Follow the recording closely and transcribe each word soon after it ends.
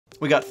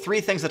We got three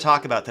things to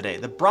talk about today.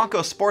 The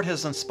Bronco Sport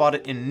has been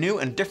spotted in new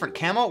and different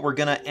camo. We're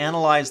gonna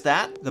analyze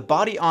that. The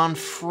body on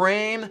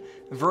frame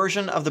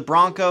version of the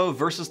Bronco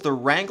versus the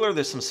Wrangler.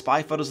 There's some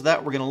spy photos of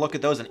that. We're gonna look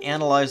at those and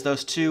analyze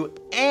those too.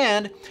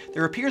 And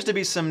there appears to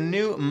be some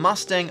new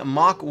Mustang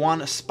Mach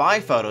 1 spy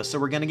photos, so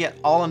we're gonna get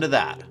all into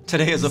that.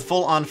 Today is a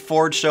full-on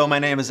Ford show. My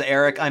name is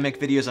Eric. I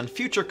make videos on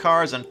future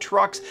cars and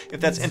trucks.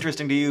 If that's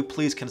interesting to you,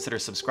 please consider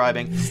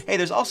subscribing. Hey,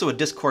 there's also a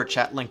Discord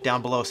chat link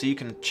down below so you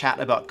can chat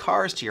about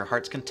cars to your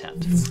heart's content.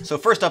 So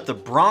first up, the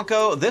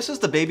Bronco. This is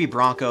the baby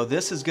Bronco.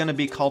 This is gonna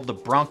be called the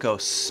Bronco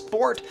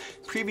Sport.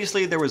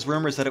 Previously, there was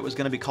rumors that it was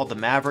gonna be called the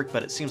Maverick,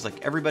 but it seems like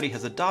everybody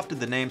has adopted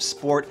the name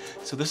Sport.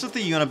 So this is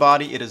the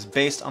unibody. It is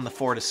based on the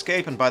Ford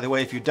Escape. And by the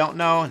way, if you don't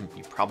know, and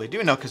you probably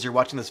do know because you're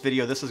watching this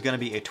video, this is gonna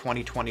be a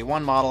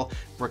 2021 model.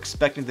 We're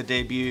expecting the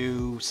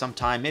debut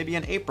sometime, maybe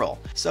in April.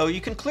 So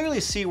you can clearly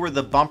see where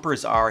the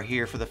bumpers are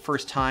here for the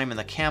first time in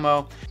the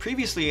camo.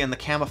 Previously in the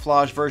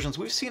camouflage versions,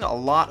 we've seen a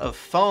lot of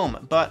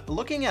foam, but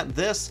looking at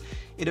this,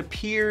 it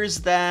appears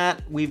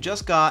that we've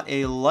just got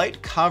a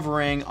light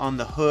covering on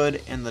the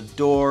hood and the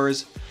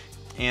doors.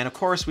 And of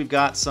course, we've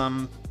got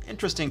some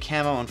interesting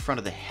camo in front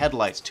of the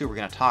headlights too. We're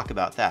going to talk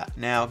about that.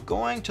 Now,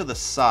 going to the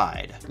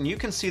side, you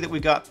can see that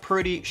we've got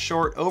pretty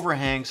short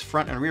overhangs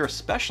front and rear,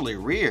 especially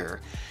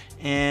rear.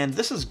 And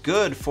this is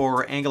good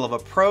for angle of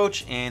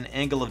approach and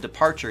angle of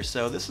departure.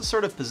 So this is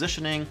sort of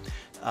positioning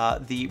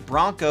the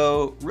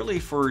Bronco really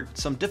for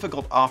some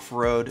difficult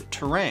off-road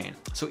terrain.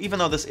 So even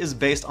though this is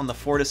based on the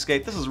Ford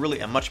Escape, this is really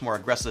a much more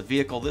aggressive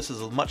vehicle. This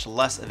is much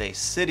less of a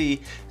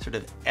city sort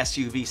of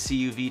SUV,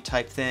 CUV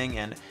type thing,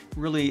 and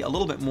really a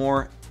little bit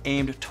more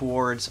aimed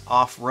towards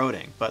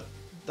off-roading. But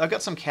I've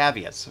got some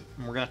caveats,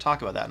 and we're going to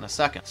talk about that in a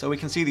second. So we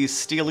can see these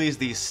steelies,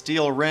 these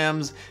steel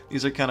rims.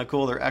 These are kind of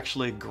cool. They're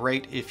actually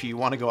great if you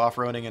want to go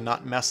off-roading and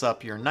not mess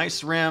up your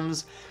nice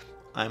rims.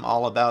 I'm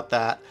all about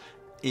that.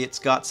 It's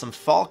got some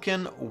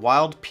Falcon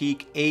Wild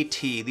Peak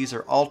AT. These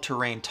are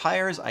all-terrain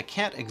tires. I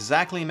can't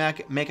exactly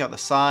make out the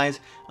size.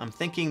 I'm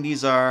thinking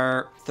these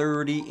are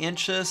 30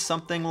 inches,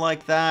 something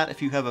like that,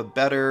 if you have a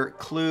better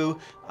clue.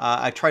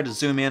 I tried to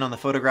zoom in on the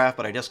photograph,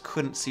 but I just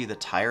couldn't see the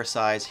tire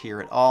size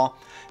here at all.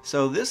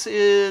 So this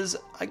is,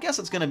 I guess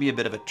it's going to be a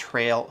bit of a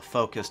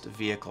trail-focused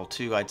vehicle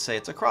too. I'd say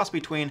it's a cross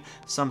between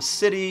some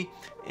city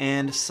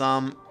and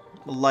some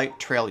light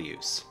trail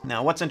use.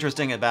 Now, what's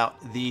interesting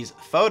about these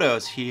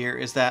photos here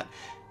is that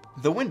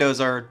the windows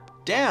are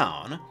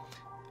down,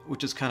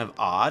 which is kind of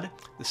odd.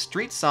 The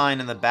street sign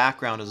in the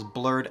background is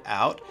blurred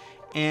out,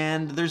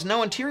 and there's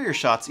no interior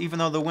shots even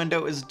though the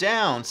window is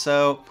down.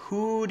 So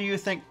who do you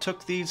think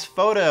took these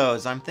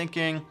photos? I'm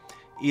thinking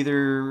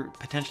either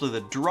potentially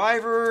the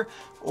driver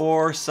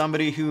or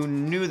somebody who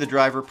knew the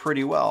driver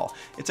pretty well.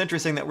 It's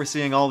interesting that we're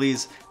seeing all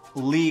these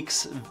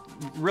leaks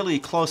really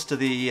close to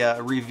the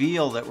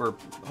reveal that we're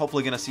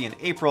hopefully going to see in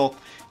April.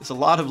 There's a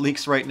lot of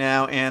leaks right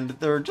now, and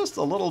they're just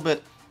a little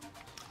bit,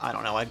 I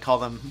don't know, I'd call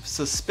them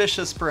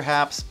suspicious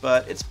perhaps,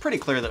 but it's pretty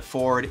clear that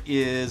Ford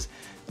is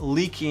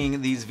leaking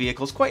these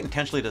vehicles quite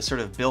intentionally to sort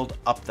of build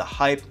up the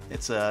hype.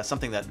 It's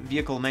something that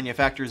vehicle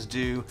manufacturers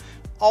do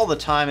all the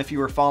time. If you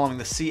were following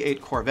the C8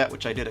 Corvette,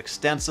 which I did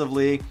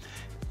extensively,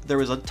 there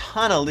was a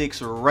ton of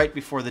leaks right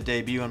before the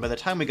debut, and by the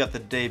time we got the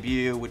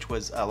debut, which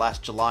was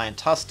last July in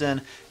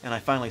Tustin, and I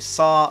finally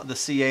saw the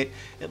C8,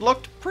 it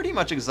looked pretty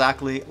much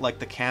exactly like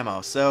the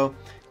camo. So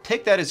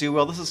take that as you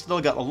will. This has still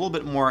got a little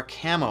bit more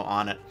camo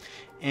on it.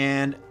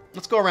 And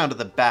let's go around to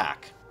the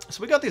back.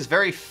 So we got these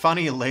very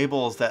funny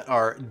labels that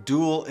are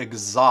dual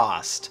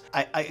exhaust.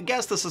 I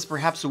guess this is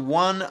perhaps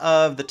one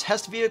of the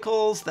test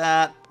vehicles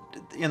that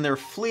in their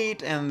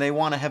fleet, and they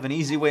want to have an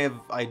easy way of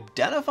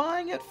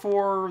identifying it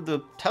for the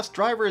test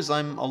drivers.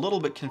 I'm a little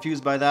bit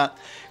confused by that.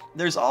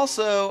 There's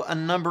also a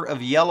number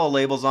of yellow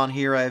labels on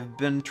here. I've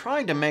been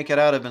trying to make it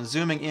out. I've been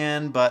zooming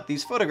in, but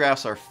these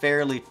photographs are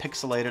fairly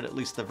pixelated, at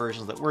least the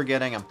versions that we're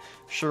getting. I'm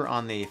sure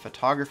on the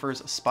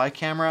photographer's spy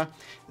camera,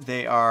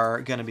 they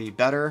are going to be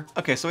better.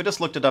 Okay, so I just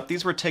looked it up.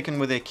 These were taken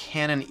with a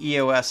Canon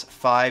EOS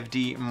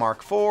 5D Mark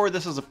IV.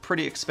 This is a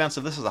pretty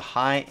expensive, this is a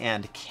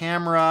high-end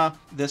camera.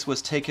 This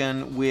was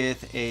taken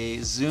with a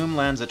zoom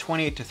lens, a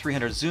 28 to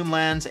 300 zoom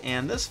lens,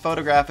 and this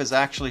photograph is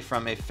actually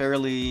from a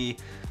fairly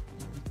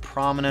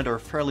prominent or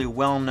fairly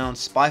well-known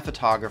spy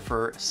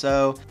photographer.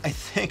 So I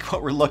think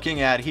what we're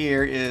looking at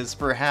here is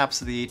perhaps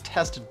the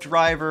test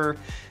driver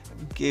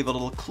gave a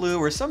little clue,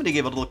 or somebody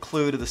gave a little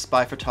clue to the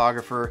spy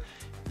photographer.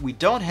 We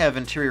don't have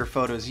interior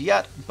photos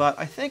yet, but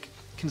I think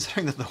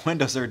considering that the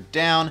windows are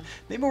down,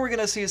 maybe we're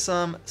gonna see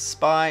some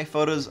spy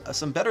photos,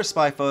 some better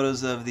spy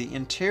photos of the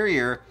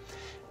interior.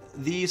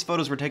 These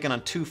photos were taken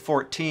on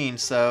 2/14,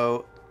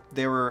 so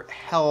they were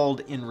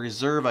held in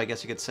reserve, I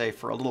guess you could say,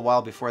 for a little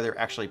while before they're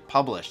actually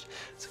published.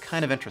 It's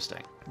kind of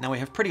interesting. Now we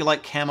have pretty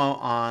light camo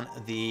on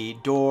the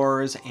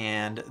doors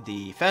and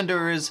the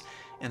fenders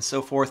and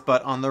so forth,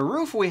 but on the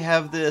roof we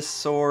have this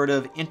sort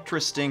of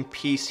interesting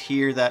piece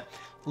here that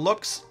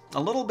looks a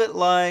little bit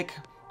like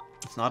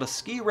It's not a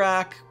ski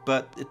rack,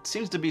 but it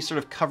seems to be sort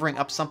of covering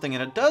up something,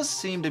 and it does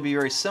seem to be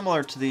very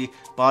similar to the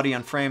body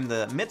on frame,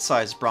 the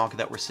mid-sized Bronco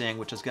that we're seeing,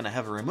 which is going to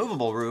have a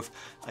removable roof.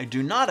 I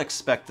do not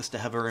expect this to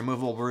have a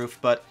removable roof,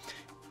 but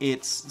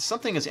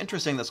something is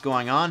interesting that's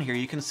going on here.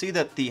 You can see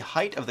that the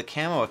height of the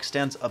camo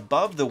extends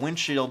above the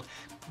windshield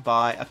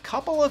by a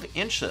couple of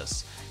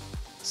inches.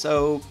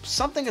 So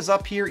something is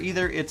up here.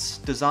 Either it's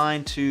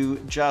designed to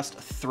just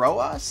throw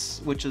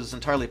us, which is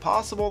entirely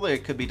possible. They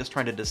could be just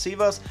trying to deceive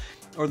us,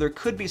 or there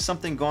could be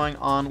something going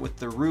on with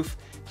the roof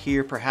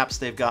here. Perhaps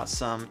they've got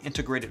some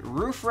integrated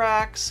roof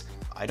racks.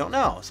 I don't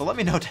know. So let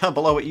me know down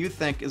below what you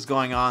think is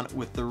going on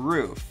with the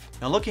roof.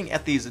 Now, looking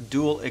at these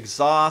dual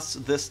exhausts,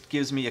 this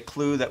gives me a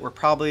clue that we're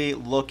probably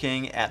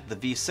looking at the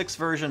V6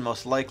 version,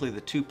 most likely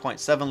the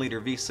 2.7 liter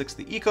V6,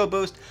 the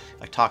EcoBoost.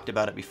 I talked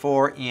about it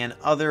before. In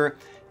other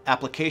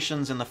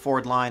applications in the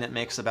Ford line, it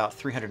makes about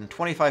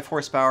 325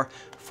 horsepower,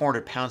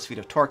 400 pounds-feet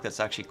of torque. That's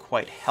actually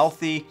quite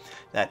healthy.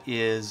 That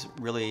is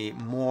really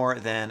more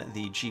than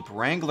the Jeep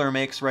Wrangler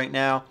makes right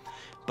now.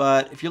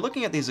 But if you're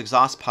looking at these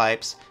exhaust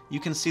pipes, you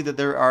can see that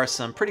there are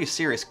some pretty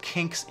serious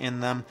kinks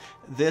in them.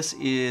 This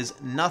is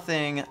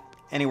nothing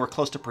anywhere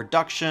close to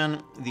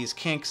production. These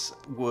kinks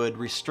would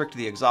restrict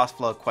the exhaust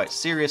flow quite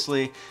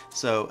seriously,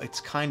 so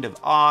it's kind of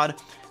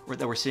odd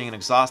that we're seeing an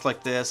exhaust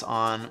like this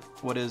on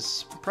what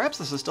is, perhaps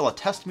this is still a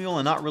test mule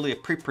and not really a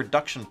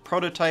pre-production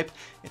prototype.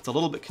 It's a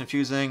little bit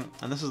confusing,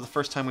 and this is the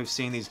first time we've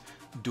seen these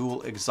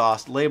dual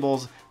exhaust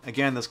labels.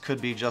 Again, this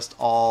could be just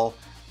all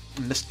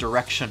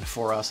misdirection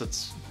for us.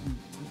 It's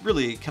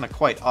really kind of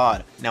quite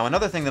odd. Now,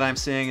 another thing that I'm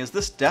seeing is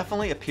this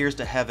definitely appears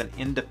to have an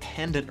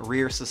independent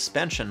rear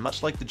suspension,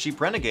 much like the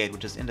Jeep Renegade,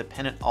 which is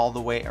independent all the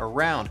way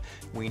around.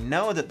 We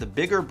know that the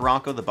bigger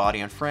Bronco, the body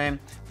and frame,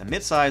 the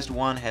mid-sized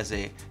one has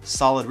a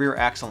solid rear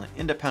axle and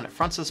independent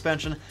front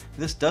suspension.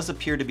 This does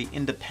appear to be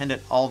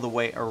independent all the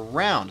way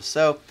around.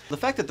 So the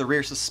fact that the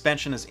rear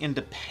suspension is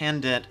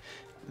independent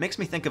makes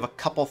me think of a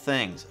couple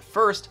things.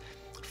 First,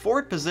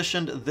 Ford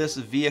positioned this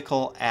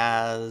vehicle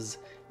as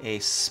a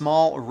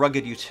small,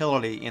 rugged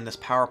utility in this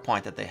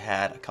PowerPoint that they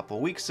had a couple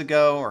weeks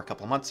ago or a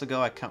couple months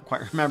ago, I can't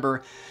quite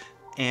remember.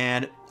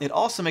 And it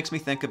also makes me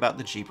think about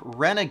the Jeep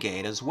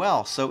Renegade as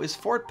well. So is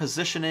Ford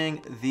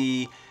positioning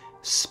the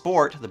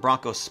Sport, the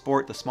Bronco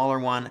Sport, the smaller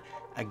one,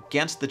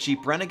 against the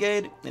Jeep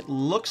Renegade? It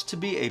looks to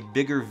be a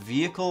bigger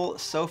vehicle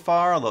so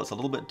far, although it's a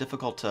little bit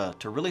difficult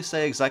to really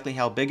say exactly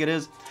how big it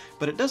is.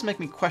 But it does make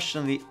me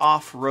question the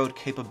off-road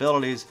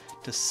capabilities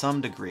to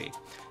some degree.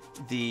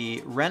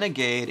 The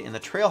Renegade in the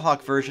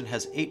Trailhawk version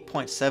has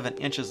 8.7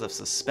 inches of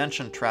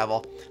suspension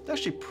travel. That's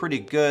actually pretty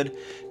good.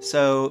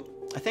 So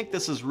I think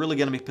this is really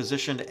going to be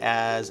positioned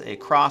as a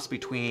cross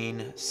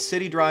between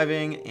city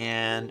driving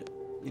and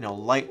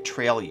light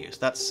trail use.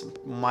 That's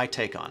my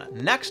take on it.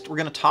 Next, we're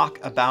going to talk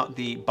about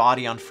the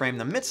body on frame,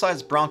 the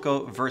midsize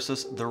Bronco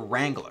versus the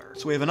Wrangler.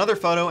 So we have another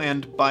photo,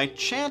 and by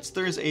chance,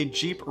 there's a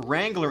Jeep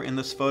Wrangler in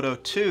this photo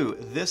too.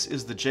 This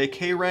is the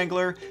JK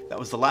Wrangler. That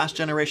was the last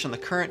generation. The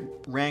current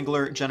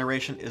Wrangler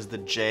generation is the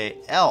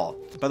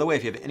JL. By the way,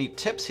 if you have any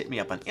tips, hit me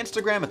up on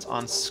Instagram. It's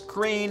on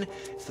screen.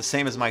 It's the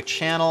same as my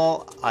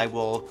channel. I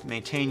will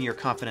maintain your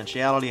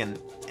confidentiality and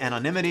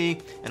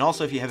anonymity, and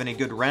also if you have any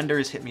good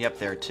renders, hit me up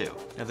there too.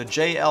 Now, the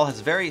JL has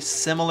very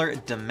similar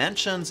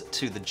dimensions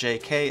to the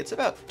JK. It's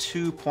about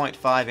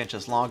 2.5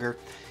 inches longer.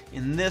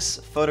 In this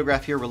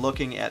photograph here, we're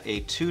looking at a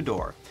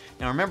two-door.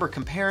 Now remember,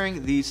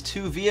 comparing these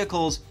two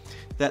vehicles,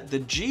 that the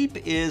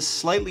Jeep is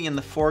slightly in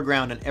the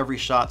foreground in every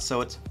shot,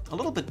 so it's a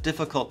little bit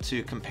difficult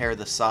to compare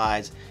the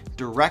size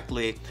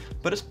directly,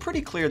 but it's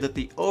pretty clear that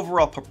the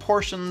overall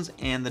proportions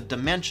and the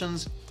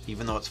dimensions,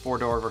 even though it's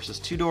four-door versus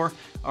two-door,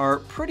 are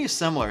pretty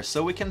similar.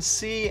 So we can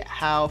see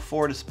how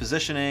Ford is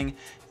positioning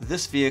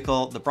this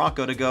vehicle, the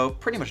Bronco, to go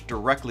pretty much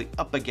directly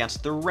up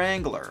against the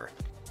Wrangler.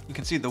 You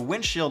can see the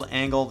windshield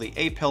angle, the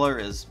A-pillar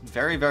is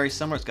very, very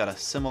similar. It's got a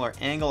similar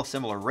angle, a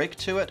similar rake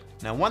to it.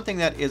 Now, one thing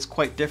that is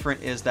quite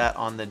different is that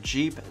on the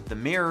Jeep, the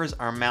mirrors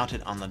are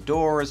mounted on the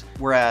doors,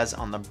 whereas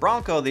on the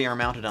Bronco, they are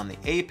mounted on the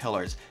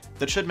A-pillars.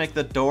 That should make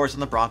the doors on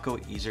the Bronco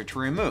easier to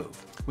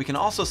remove. We can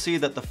also see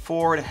that the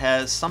Ford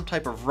has some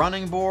type of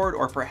running board,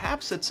 or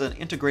perhaps it's an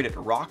integrated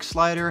rock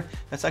slider.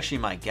 That's actually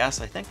my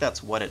guess. I think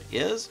that's what it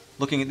is.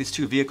 Looking at these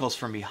two vehicles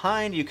from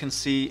behind, you can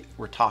see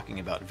we're talking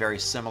about very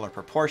similar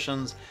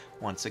proportions.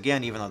 Once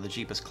again, even though the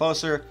Jeep is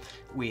closer,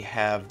 we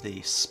have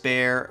the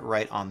spare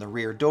right on the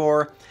rear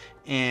door,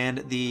 and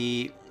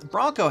the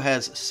Bronco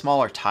has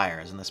smaller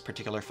tires in this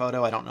particular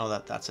photo. I don't know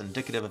that that's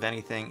indicative of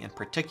anything in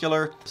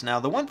particular. Now,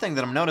 the one thing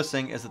that I'm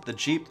noticing is that the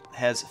Jeep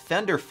has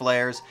fender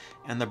flares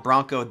and the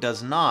Bronco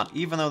does not,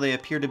 even though they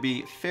appear to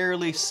be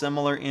fairly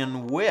similar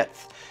in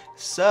width.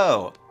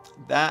 So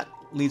that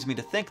leads me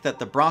to think that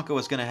the Bronco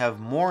is going to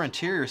have more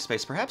interior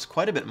space, perhaps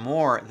quite a bit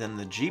more than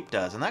the Jeep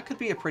does, and that could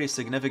be a pretty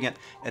significant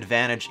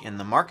advantage in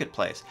the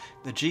marketplace.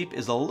 The Jeep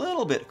is a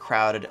little bit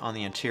crowded on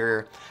the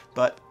interior,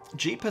 but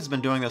Jeep has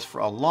been doing this for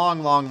a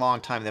long, long,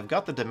 long time. They've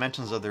got the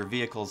dimensions of their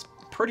vehicles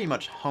pretty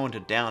much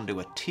honed down to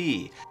a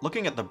T.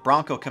 Looking at the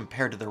Bronco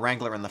compared to the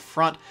Wrangler in the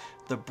front,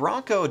 the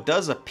Bronco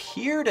does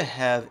appear to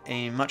have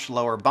a much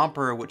lower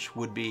bumper, which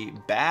would be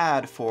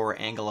bad for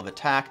angle of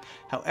attack.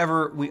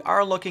 However, we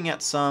are looking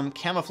at some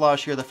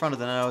camouflage here. The front of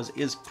the nose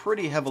is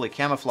pretty heavily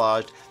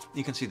camouflaged.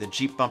 You can see the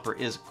Jeep bumper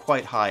is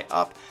quite high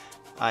up.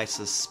 I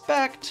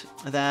suspect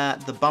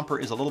that the bumper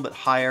is a little bit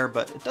higher,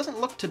 but it doesn't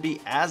look to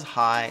be as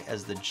high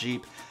as the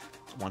Jeep.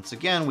 Once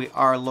again, we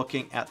are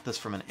looking at this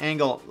from an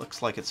angle. It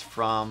looks like it's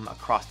from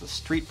across the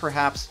street,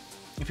 perhaps.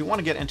 If you want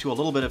to get into a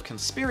little bit of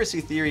conspiracy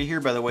theory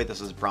here, by the way,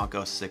 this is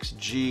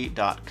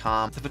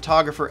Bronco6G.com. The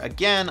photographer,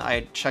 again,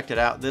 I checked it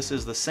out. This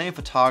is the same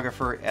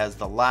photographer as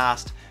the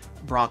last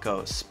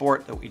Bronco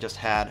Sport that we just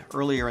had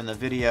earlier in the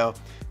video.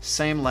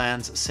 Same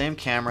lens, same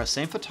camera,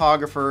 same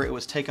photographer. It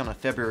was taken on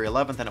February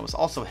 11th, and it was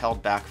also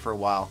held back for a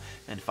while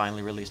and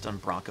finally released on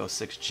Bronco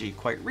 6G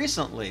quite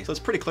recently. So it's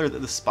pretty clear that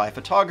the spy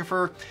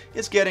photographer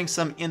is getting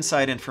some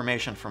inside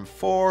information from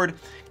Ford.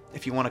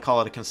 If you want to call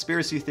it a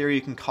conspiracy theory,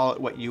 you can call it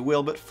what you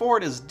will, but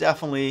Ford is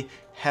definitely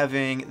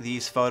having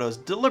these photos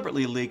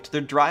deliberately leaked. They're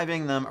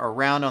driving them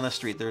around on the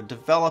street. They're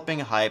developing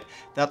hype.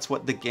 That's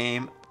what the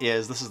game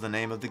is. This is the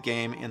name of the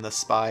game in the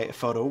spy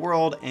photo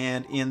world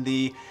and in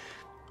the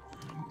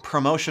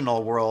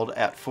promotional world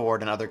at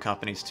Ford and other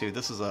companies too.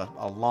 This is a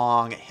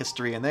long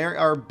history, and they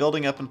are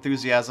building up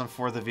enthusiasm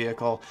for the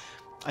vehicle.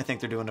 I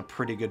think they're doing a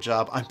pretty good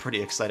job. I'm pretty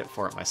excited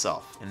for it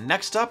myself. And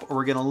next up,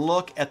 we're going to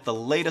look at the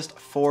latest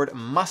Ford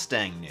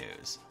Mustang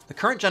news. The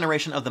current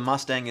generation of the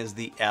Mustang is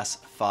the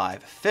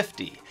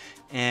S550.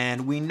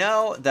 And we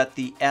know that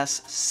the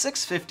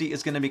S650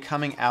 is going to be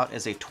coming out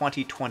as a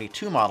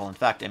 2022 model. In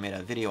fact, I made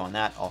a video on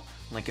that. I'll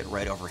link it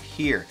right over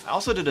here. I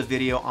also did a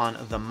video on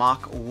the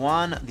Mach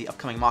 1, the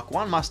upcoming Mach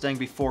 1 Mustang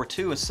before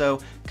too. So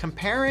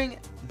comparing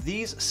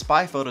these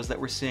spy photos that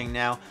we're seeing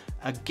now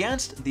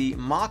against the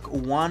Mach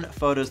 1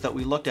 photos that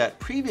we looked at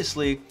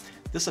previously,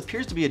 this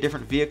appears to be a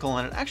different vehicle,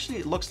 and it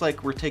actually looks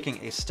like we're taking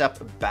a step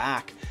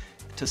back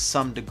to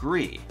some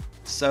degree.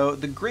 So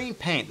the green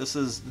paint, this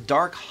is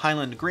dark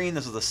Highland green.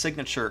 This is the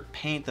signature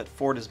paint that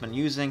Ford has been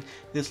using.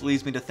 This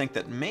leads me to think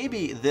that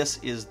maybe this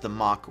is the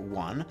Mach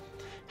 1.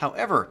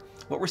 However,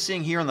 what we're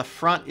seeing here on the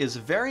front is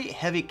very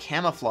heavy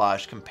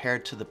camouflage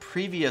compared to the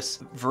previous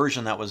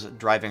version that was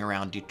driving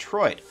around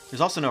Detroit. There's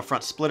also no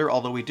front splitter,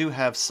 although we do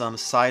have some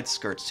side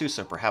skirts too,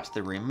 so perhaps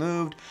they're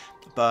removed.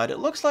 But it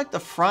looks like the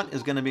front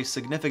is going to be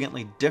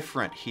significantly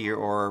different here,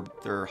 or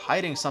they're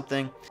hiding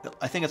something.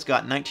 I think it's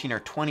got 19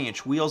 or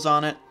 20-inch wheels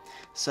on it.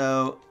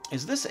 So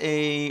is this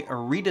a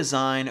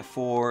redesign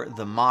for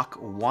the Mach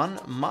 1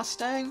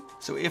 Mustang?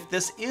 So if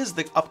this is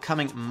the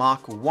upcoming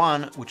Mach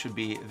 1, which would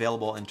be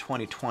available in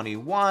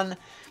 2021,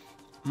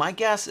 my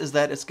guess is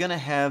that it's going to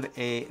have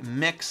a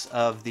mix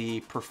of the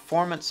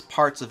performance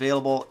parts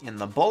available in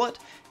the Bullet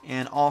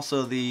and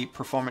also the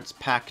Performance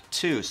Pack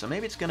 2. So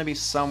maybe it's going to be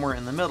somewhere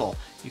in the middle.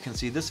 You can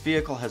see this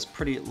vehicle has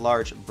pretty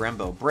large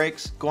Brembo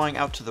brakes. Going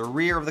out to the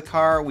rear of the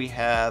car, we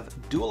have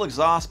dual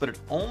exhaust, but it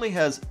only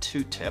has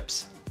 2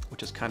 tips,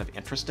 which is kind of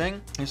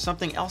interesting. There's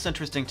something else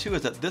interesting too,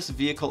 is that this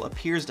vehicle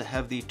appears to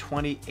have the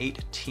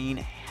 2018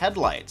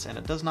 headlights, and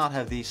it does not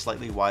have the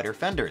slightly wider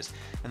fenders.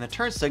 And the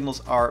turn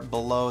signals are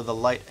below the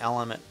light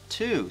element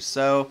too.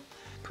 So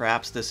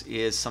perhaps this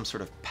is some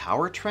sort of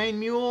powertrain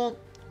mule,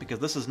 because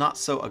this is not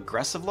so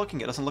aggressive looking.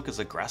 It doesn't look as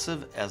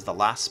aggressive as the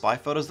last spy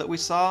photos that we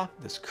saw.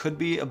 This could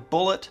be a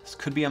Bullet, this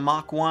could be a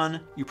Mach 1.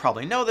 You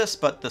probably know this,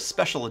 but the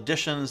special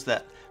editions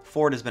that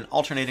Ford has been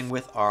alternating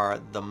with are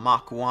the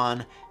Mach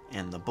 1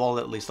 and the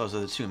Bullet. At least those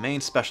are the 2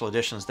 main special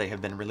editions they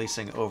have been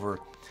releasing over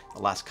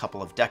the last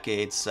couple of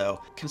decades.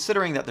 So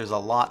considering that there's a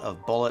lot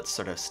of Bullets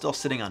sort of still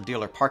sitting on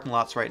dealer parking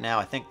lots right now,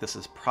 I think this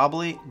is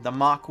probably the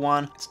Mach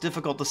 1. It's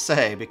difficult to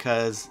say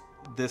because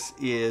this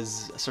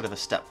is sort of a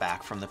step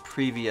back from the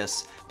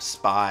previous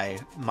spy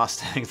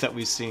Mustangs that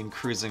we've seen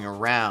cruising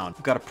around.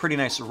 We've got a pretty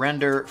nice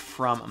render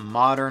from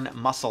Modern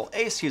Muscle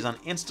Ace. He's on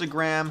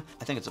Instagram.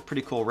 I think it's a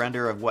pretty cool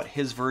render of what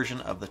his version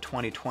of the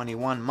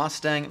 2021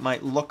 Mustang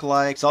might look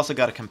like. He's also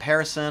got a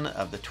comparison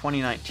of the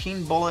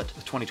 2019 Bullet,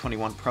 the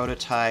 2021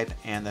 prototype,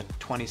 and the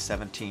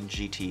 2017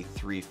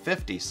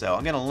 GT350. So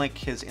I'm going to link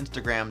his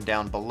Instagram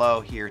down below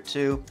here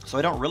too. So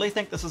I don't really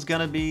think this is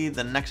going to be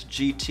the next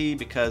GT,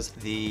 because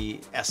the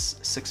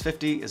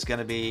S650 is going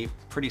to be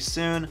pretty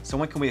soon. So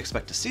when can we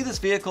expect to see this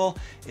vehicle?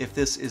 If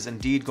this is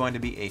indeed going to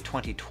be a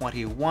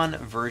 2021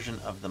 version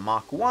of the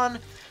Mach 1,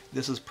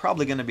 this is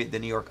probably going to be at the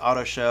New York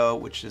Auto Show,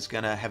 which is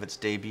going to have its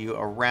debut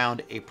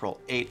around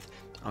April 8th.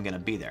 I'm going to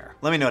be there.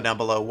 Let me know down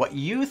below what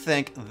you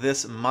think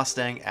this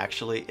Mustang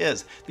actually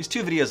is. These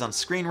 2 videos on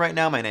screen right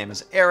now. My name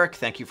is Eric.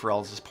 Thank you for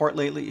all the support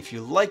lately. If you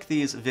like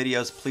these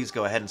videos, please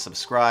go ahead and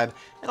subscribe,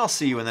 and I'll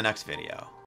see you in the next video.